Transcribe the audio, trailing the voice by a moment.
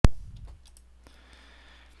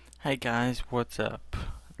Hey guys, what's up?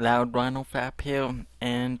 Loud Rhino Fap here,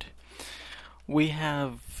 and we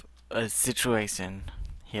have a situation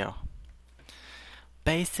here.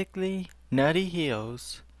 Basically, Nutty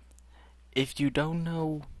Hills, if you don't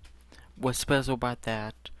know what's special about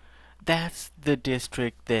that, that's the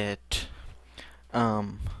district that,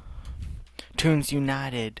 um, Toons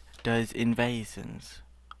United does invasions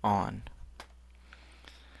on.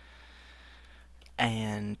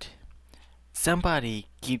 And somebody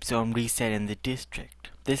keeps on resetting the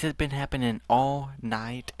district. This has been happening all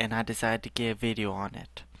night, and I decided to get a video on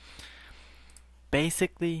it.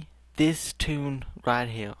 Basically, this tune right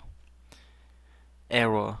here,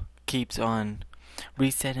 error, keeps on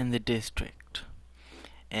resetting the district.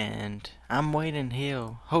 And I'm waiting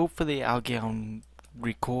here. Hopefully, I'll get on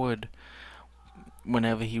record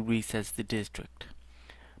whenever he resets the district.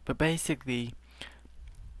 But basically,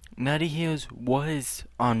 Nutty Hills was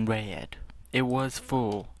on red. It was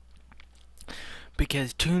full.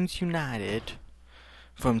 Because Toons United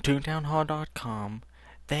from toontown.com,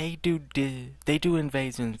 they do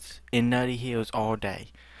invasions in Nutty Hills all day.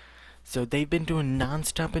 So they've been doing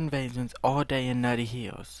non-stop invasions all day in Nutty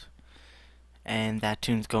Hills. And that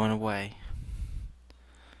tune's going away.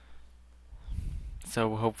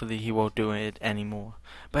 So hopefully he won't do it anymore.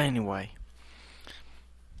 But anyway,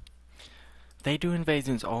 they do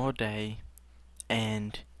invasions all day,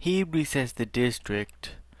 and he resets the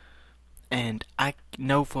district. And I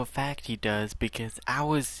know for a fact he does because I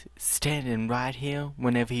was standing right here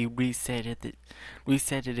whenever he reset it,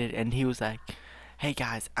 and he was like, "Hey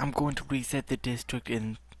guys, I'm going to reset the district,"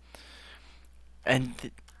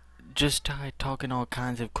 and just started talking all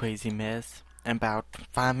kinds of crazy mess. And about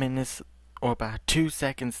 5 minutes or about 2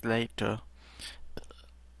 seconds later,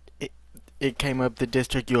 it it came up the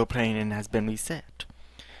district you're playing in has been reset.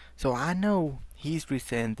 So I know he's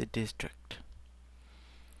resetting the district.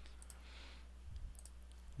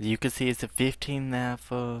 You can see it's a 15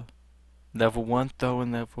 level 1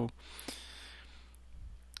 throwing, level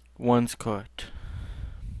 1's cut.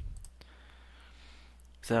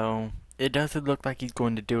 So it doesn't look like he's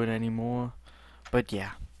going to do it anymore. But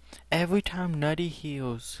yeah, every time Nutty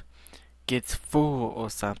Hills gets full or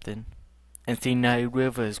something, and see Nutty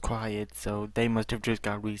River is quiet, so they must have just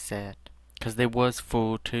got reset. Because they was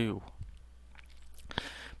full too.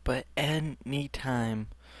 But any time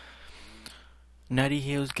Nutty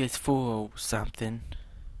Hills gets full or something,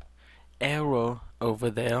 Arrow over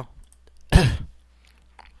there,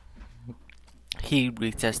 he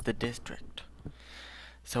resets the district.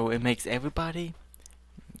 So it makes everybody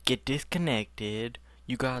get disconnected.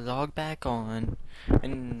 You gotta log back on,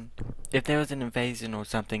 and if there's an invasion or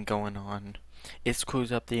something going on, it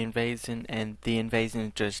screws up the invasion, and the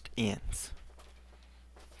invasion just ends.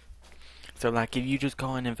 So like if you just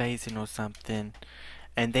call an invasion or something,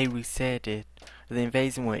 and they reset it, the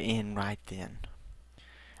invasion will end right then.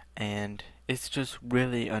 And it's just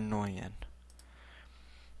really annoying.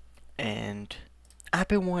 And I've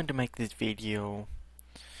been wanting to make this video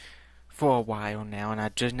for a while now, and I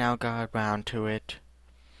just now got around to it.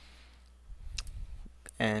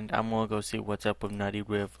 And I'm gonna go see what's up with Nutty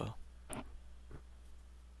River.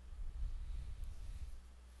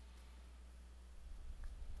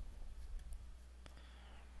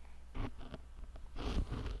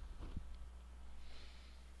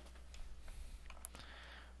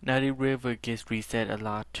 Nutty River gets reset a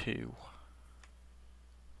lot too.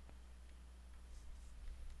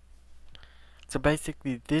 So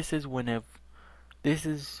basically, this is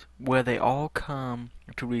where they all come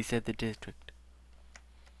to reset the district.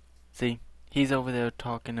 See, he's over there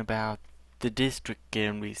talking about the district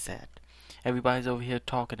getting reset. Everybody's over here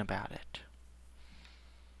talking about it.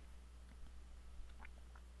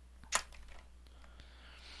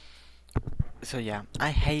 So yeah,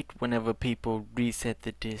 I hate whenever people reset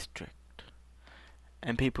the district.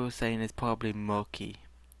 And people are saying it's probably Moki.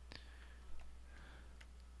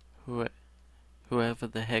 Whoever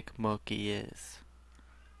the heck Moki is.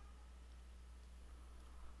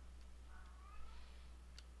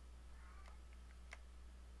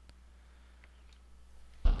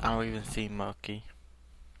 I don't even see Moki.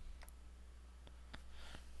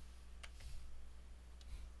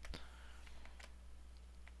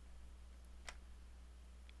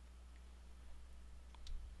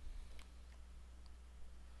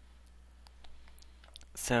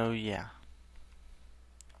 So yeah,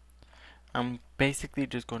 I'm basically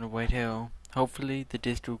just going to wait here. Hopefully the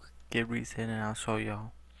district get reset, and I'll show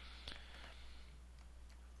y'all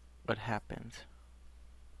what happens.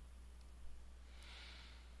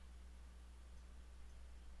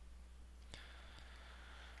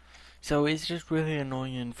 So it's just really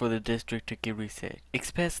annoying for the district to get reset.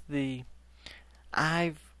 Especially,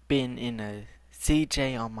 I've been in a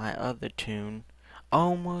CJ on my other tune,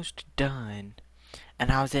 almost done,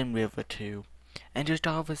 and I was in River 2, and just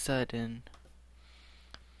all of a sudden,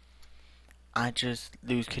 I just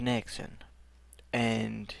lose connection,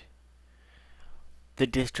 and the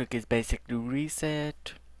district is basically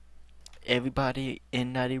reset, everybody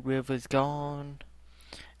in Nutty River is gone,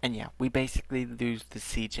 and yeah, we basically lose the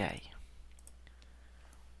CJ,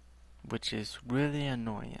 which is really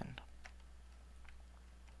annoying.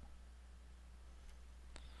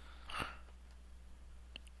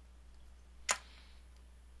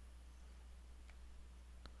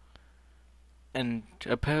 And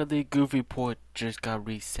apparently Goofy Port just got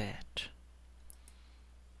reset.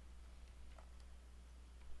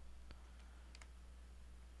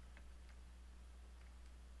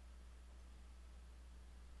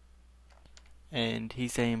 And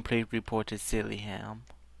he's saying please report to Sillyham.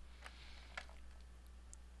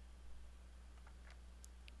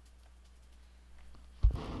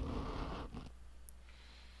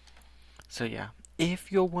 So yeah, if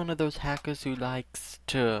you're one of those hackers who likes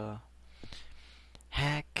to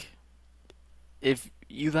hack, if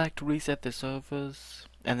you like to reset the servers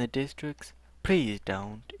and the districts, please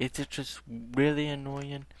don't. It's just really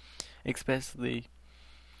annoying, especially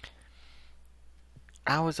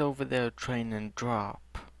I was over there training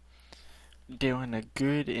drop, doing a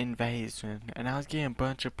good invasion, and I was getting a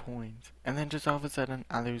bunch of points, and then just all of a sudden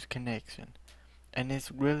I lose connection, and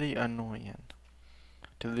it's really annoying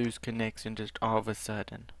to lose connection just all of a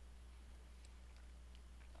sudden.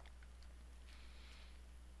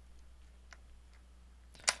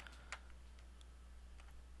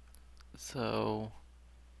 So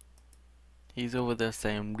he's over there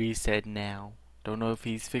saying reset now. Don't know if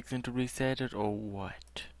he's fixing to reset it or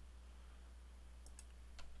what.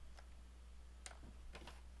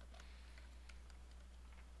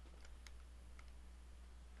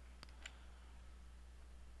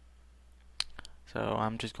 So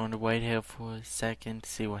I'm just going to wait here for a second to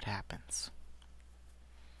see what happens.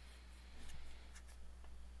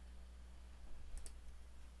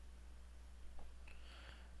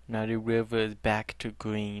 Nutty River is back to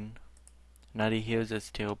green. Nutty Hills is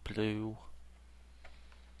still blue.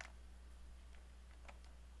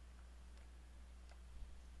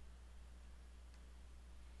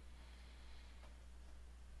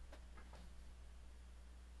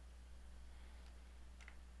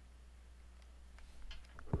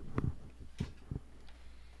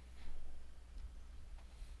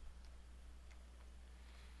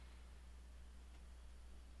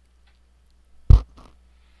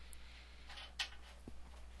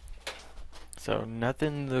 So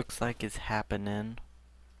nothing looks like it's happening.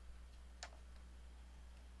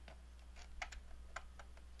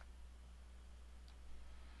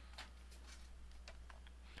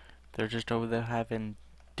 They're just over there having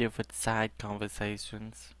different side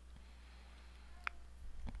conversations.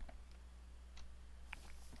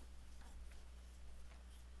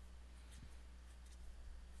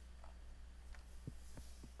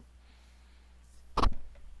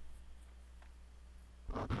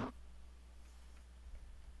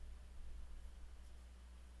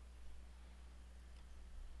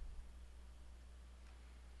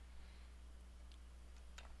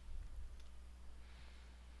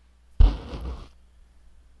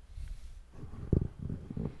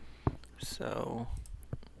 So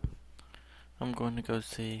I'm going to go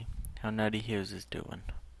see how Nutty Hills is doing.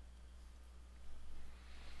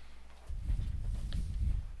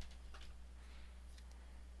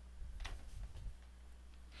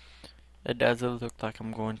 It doesn't look like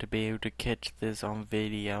I'm going to be able to catch this on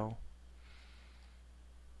video.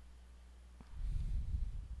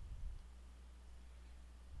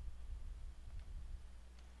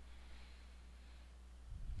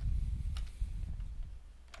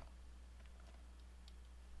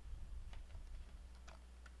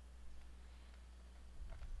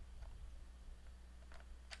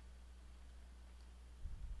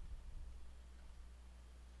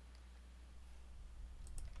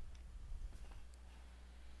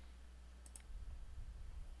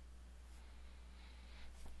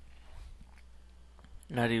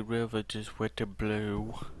 Nutty River just went to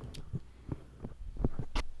blue.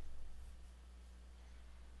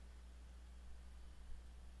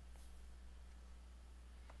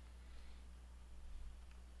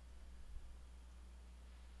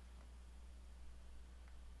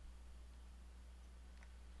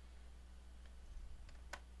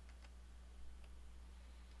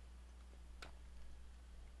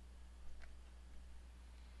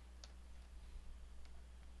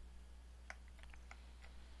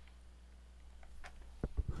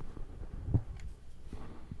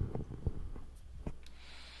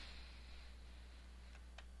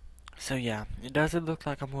 So yeah, it doesn't look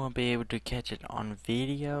like I'm gonna be able to catch it on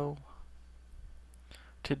video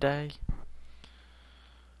today.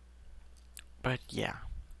 But yeah,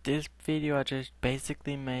 this video I just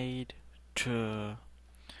basically made to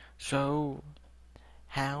show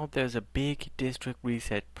how there's a big district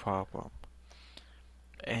reset problem.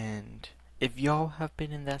 And if y'all have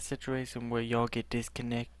been in that situation where y'all get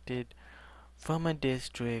disconnected from a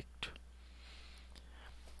district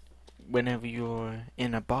whenever you're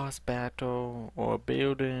in a boss battle or a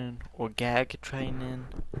building or gag training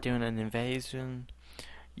during an invasion,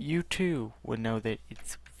 you too will know that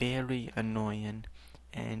it's very annoying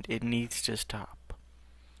and it needs to stop.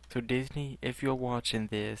 So Disney, if you're watching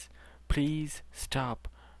this, please stop.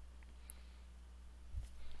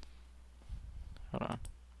 Hold on.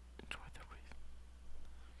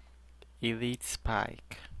 Elite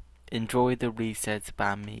Spike. Enjoy the resets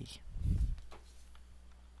by me.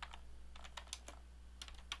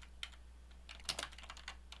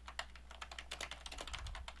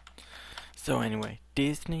 So anyway,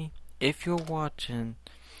 Disney, if you're watching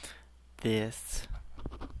this,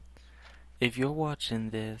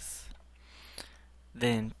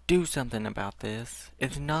 then do something about this.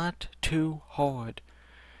 It's not too hard.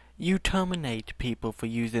 You terminate people for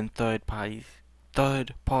using third-party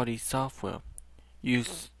software.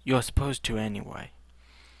 You're supposed to anyway.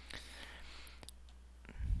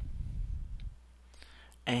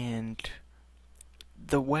 And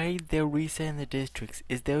the way they're resetting the districts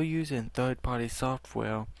is they're using third-party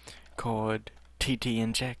software called TT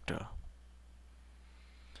Injector.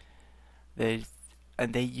 They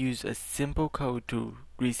use a simple code to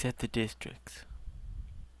reset the districts.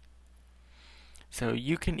 So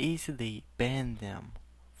you can easily ban them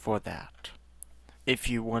for that if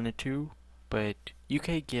you wanted to, but you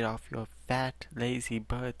can't get off your fat, lazy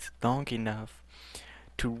butts long enough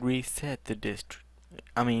to reset the district.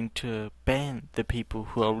 To ban the people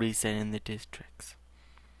who are resetting the districts.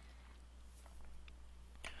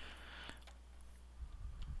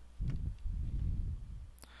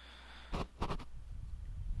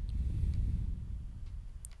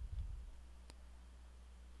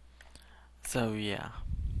 So yeah.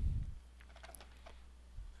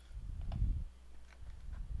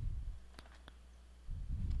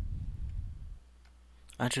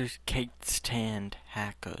 I just can't stand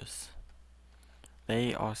hackers.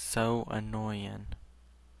 They are so annoying.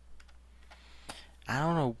 I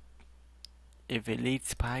don't know if Elite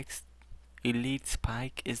Spike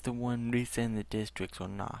is the one resetting the districts or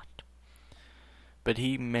not. But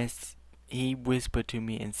he whispered to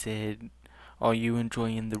me and said, "Are you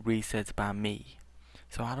enjoying the resets by me?"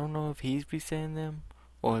 So I don't know if he's resetting them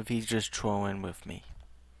or if he's just trolling with me.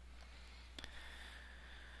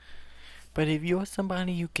 But if you're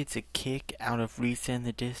somebody who gets a kick out of resetting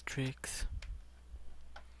the districts,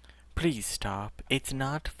 please stop. It's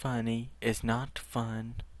not funny. It's not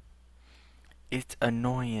fun. It's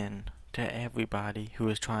annoying to everybody who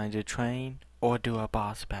is trying to train or do a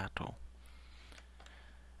boss battle.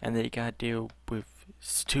 And they gotta deal with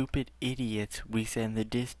stupid idiots resetting the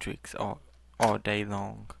districts all day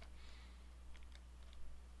long.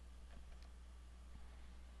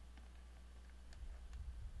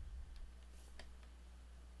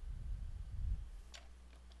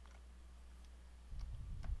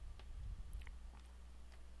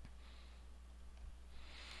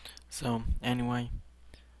 So, anyway,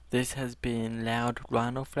 this has been Loud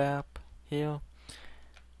Rhino Flap here.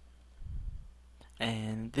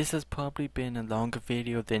 And this has probably been a longer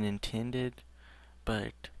video than intended,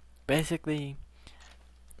 but basically,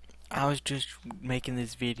 I was just making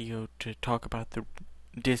this video to talk about the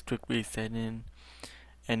district resetting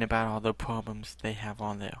and about all the problems they have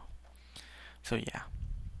on there. So yeah.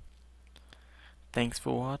 Thanks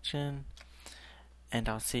for watching, and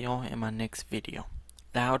I'll see y'all in my next video.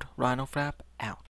 Loud Rhino Flap out.